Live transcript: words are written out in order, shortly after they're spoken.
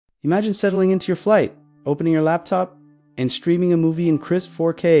Imagine settling into your flight, opening your laptop, and streaming a movie in crisp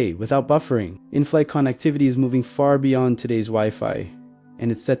 4K without buffering. In-flight connectivity is moving far beyond today's Wi-Fi,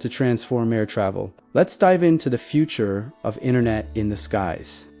 and it's set to transform air travel. Let's dive into the future of internet in the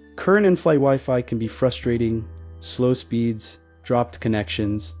skies. Current in-flight Wi-Fi can be frustrating, slow speeds, dropped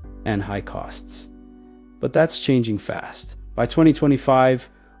connections, and high costs. But that's changing fast. By 2025,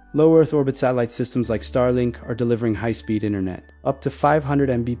 low Earth orbit satellite systems like Starlink are delivering high-speed internet, up to 500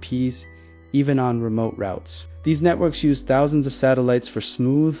 Mbps, even on remote routes. These networks use thousands of satellites for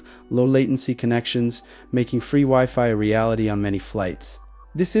smooth, low-latency connections, making free Wi-Fi a reality on many flights.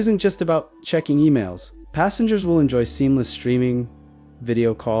 This isn't just about checking emails. Passengers will enjoy seamless streaming,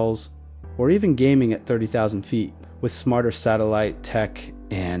 video calls, or even gaming at 30,000 feet with smarter satellite tech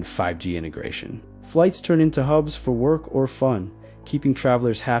and 5G integration. Flights turn into hubs for work or fun, keeping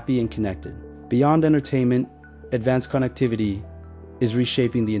travelers happy and connected. Beyond entertainment, advanced connectivity is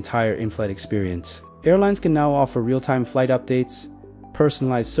reshaping the entire in-flight experience. Airlines can now offer real-time flight updates,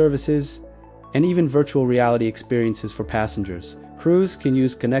 personalized services, and even virtual reality experiences for passengers. Crews can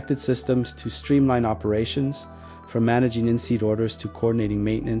use connected systems to streamline operations, from managing in-seat orders to coordinating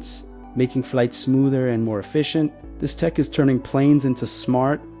maintenance, making flights smoother and more efficient. This tech is turning planes into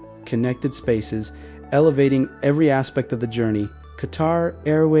smart, connected spaces, elevating every aspect of the journey. Qatar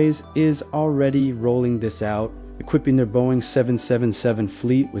Airways is already rolling this out, equipping their Boeing 777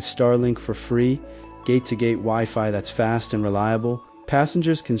 fleet with Starlink for free, gate-to-gate Wi-Fi that's fast and reliable.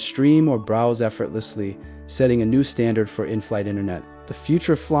 Passengers can stream or browse effortlessly, setting a new standard for in-flight internet. The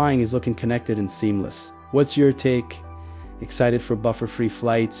future of flying is looking connected and seamless. What's your take? Excited for buffer-free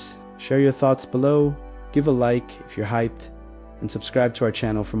flights? Share your thoughts below, give a like if you're hyped, and subscribe to our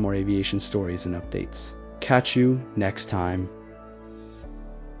channel for more aviation stories and updates. Catch you next time.